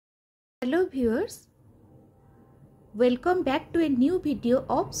Hello viewers, welcome back to a new video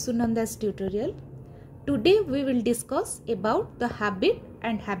of Sunanda's tutorial. Today we will discuss about the habit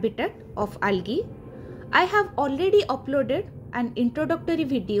and habitat of algae. I have already uploaded an introductory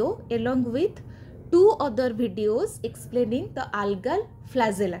video along with two other videos explaining the algal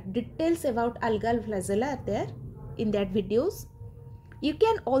flagella. Details about algal flagella are there in that videos. You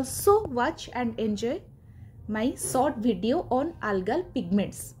can also watch and enjoy my short video on algal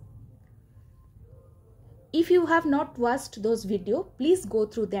pigments. If you have not watched those videos, please go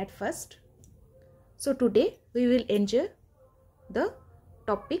through that first. So today we will enjoy the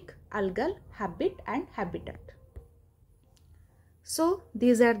topic algal habit and habitat. So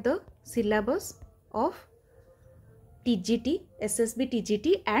these are the syllabus of TGT, SSB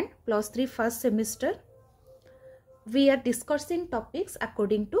TGT and +3 first semester. We are discussing topics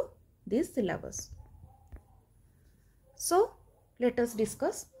according to this syllabus. So let us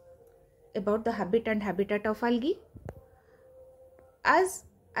discuss about the habit and habitat of algae. As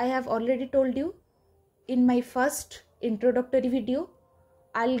I have already told you in my first introductory video,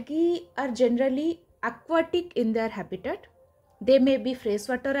 algae are generally aquatic in their habitat. They may be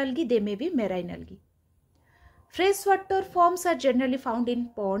freshwater algae, they may be marine algae. Freshwater forms are generally found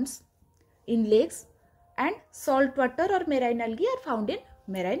in ponds, in lakes, and saltwater or marine algae are found in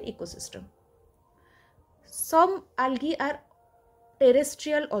marine ecosystem. Some algae are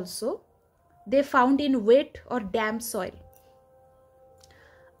terrestrial also. They found in wet or damp soil.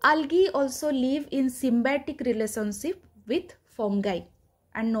 Algae also live in symbiotic relationship with fungi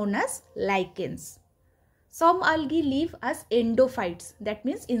and known as lichens. Some algae live as endophytes, that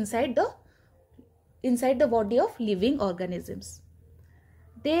means inside the body of living organisms.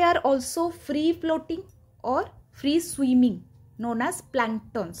 They are also free floating or free swimming, known as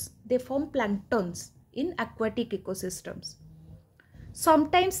planktons. They form planktons in aquatic ecosystems.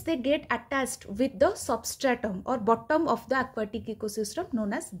 Sometimes they get attached with the substratum or bottom of the aquatic ecosystem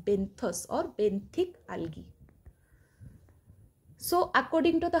known as benthos or benthic algae. So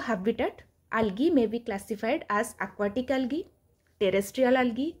according to the habitat, algae may be classified as aquatic algae, terrestrial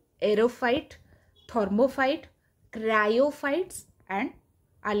algae, aerophyte, thermophyte, cryophytes and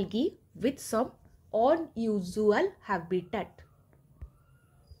algae with some unusual habitat.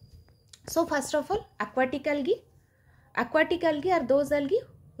 So first of all, aquatic algae. Aquatic algae are those algae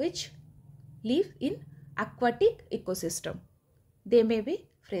which live in aquatic ecosystem. They may be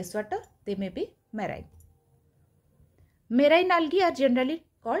freshwater, they may be marine. Marine algae are generally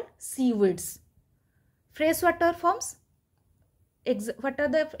called seaweeds. Freshwater forms. What are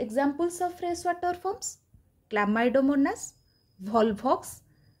the examples of freshwater forms? Chlamydomonas, Volvox,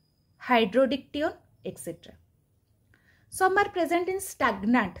 Hydrodictyon, etc. Some are present in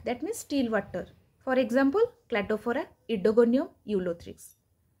stagnant, that means still water. For example, Cladophora, Idogonium, Eulothrix.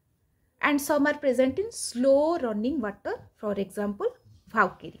 And some are present in slow running water, for example,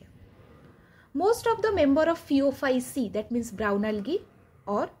 Vaucaria. Most of the member of Phaeophyceae, that means brown algae,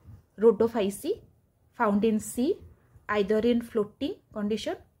 or Rhodophyceae, found in sea, either in floating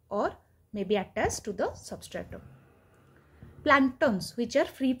condition or may be attached to the substratum. Planktons, which are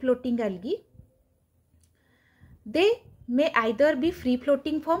free floating algae, they may either be free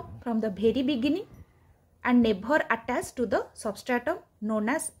floating form from the very beginning and never attached to the substratum known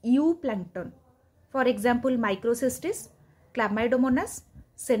as euplankton. For example, Microcystis, Chlamydomonas,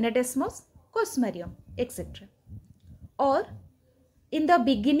 Senedesmos, Cosmarium, etc. Or in the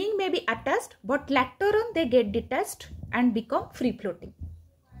beginning may be attached but later on they get detached and become free floating,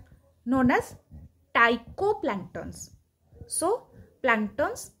 known as tychoplanktons. So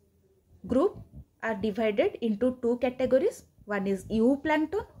planktons group are divided into two categories. One is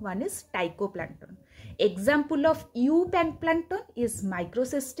euplankton, one is tychoplankton. Example of euplankton is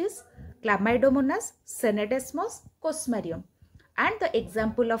Microcystis, Chlamydomonas, Senedesmos, Cosmarium. And the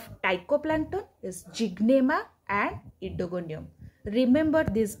example of tychoplankton is Gymnema and Idogonium. Remember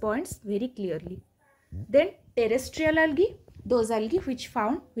these points very clearly. Then terrestrial algae, those algae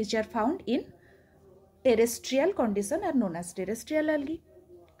which are found in terrestrial condition are known as terrestrial algae.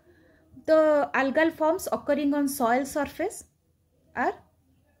 The algal forms occurring on soil surface are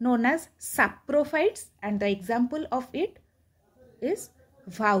known as saprophytes, and the example of it is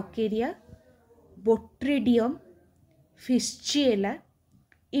Vaucaria, Botridium, Fischella,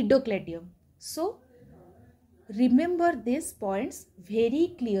 Idocladium. So remember these points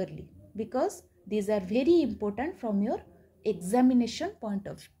very clearly because these are very important from your examination point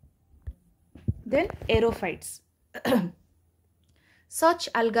of view. Then aerophytes. Such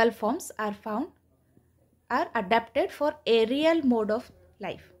algal forms are adapted for aerial mode of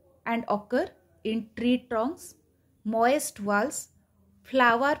life and occur in tree trunks, moist walls,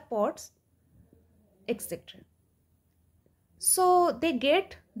 flower pots, etc. So they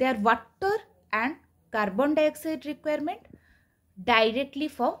get their water and carbon dioxide requirement directly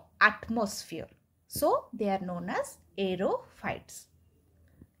from atmosphere. So they are known as aerophytes.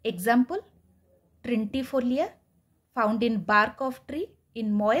 Example, Trintifolia, found in bark of tree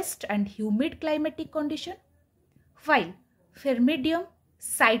in moist and humid climatic condition, while Firmidium,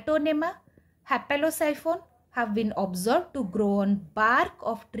 Cytonema, Hapalosiphon have been observed to grow on bark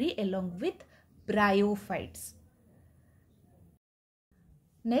of tree along with bryophytes.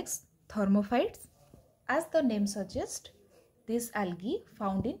 Next, thermophytes. As the name suggests, these algae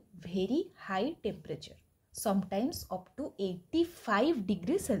found in very high temperature, sometimes up to 85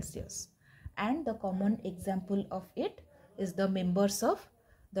 degrees Celsius. And the common example of it is the members of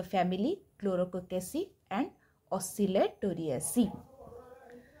the family Chlorococcaceae and Oscillatoreaceae.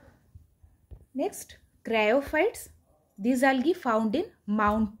 Next, cryophytes. These algae found in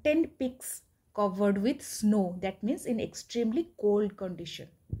mountain peaks covered with snow, that means in extremely cold condition.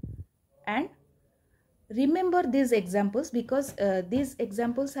 And remember these examples because these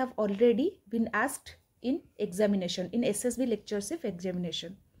examples have already been asked in examination, in SSB lectureship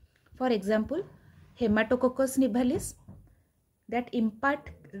examination. For example, Hematococcus nivalis that impart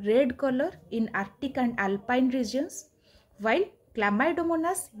red color in Arctic and alpine regions, while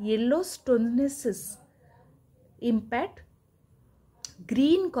Chlamydomonas yellowstonesis impart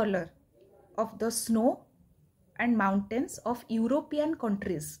green color of the snow and mountains of European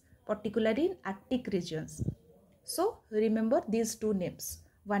countries, particularly in Arctic regions. So remember these two names.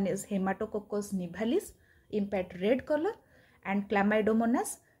 One is Hematococcus nivalis, impart red color, and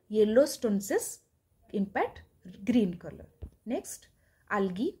Chlamydomonas yellowstonesis impart green color. Next,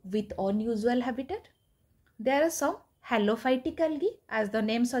 algae with unusual habitat. There are some halophytic algae. As the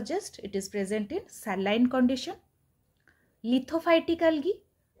name suggests, it is present in saline condition. Lithophytic algae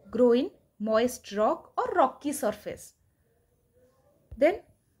grow in moist rock or rocky surface. Then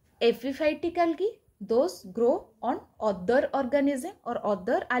epiphytic algae, those grow on other organism or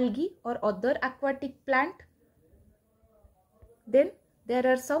other algae or other aquatic plant. Then there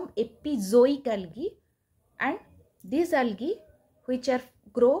are some epizoic algae, and these algae which are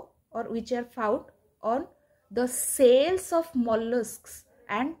grow or which are found on the cells of mollusks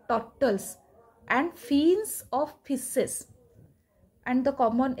and turtles and fins of fishes. And the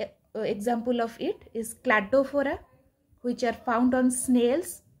common example of it is Cladophora, which are found on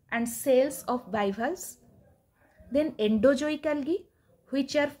snails and cells of bivalves. Then endozoic algae,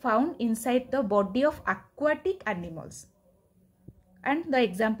 which are found inside the body of aquatic animals. And the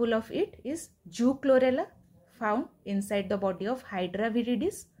example of it is Zoochlorella, found inside the body of Hydra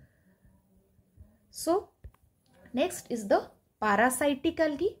viridis. So next is the parasitic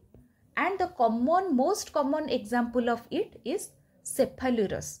algae, and the most common example of it is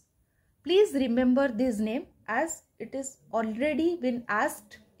Cephalurus. Please remember this name as it is already been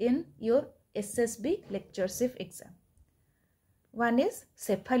asked in your SSB lectureship exam. One is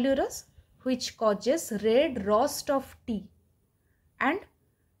Cephalurus, which causes red rust of tea, and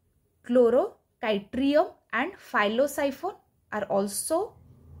Chlorochytrium and Phyllosiphon are also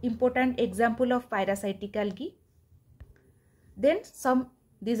important example of parasitic algae. Then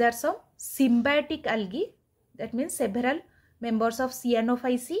these are some symbiotic algae, that means several members of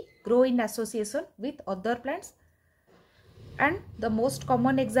Cyanophyceae grow in association with other plants. And the most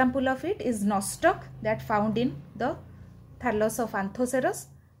common example of it is nostoc, that found in the thallus of Anthoceros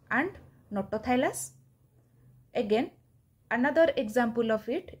and Notothyllus. Again, another example of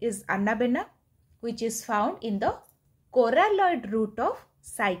it is Annabena, which is found in the coralloid root of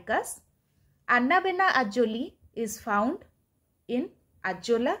Cycas. Annabena ajoli is found in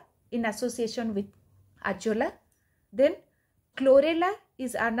Azolla in association with Azolla. Then Chlorella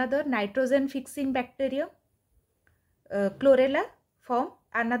is another nitrogen fixing bacterium. Chlorella form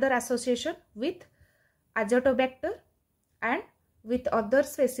another association with Azotobacter and with other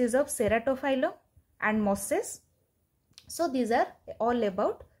species of Ceratophyllum and mosses. So these are all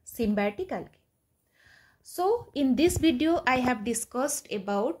about symbiotic algae. So in this video I have discussed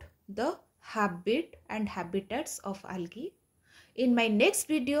about the habit and habitats of algae. In my next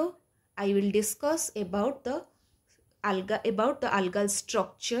video I will discuss about the algal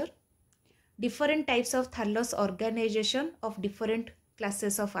structure, different types of thallus organization of different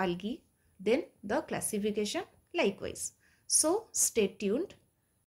classes of algae, then the classification likewise. So stay tuned.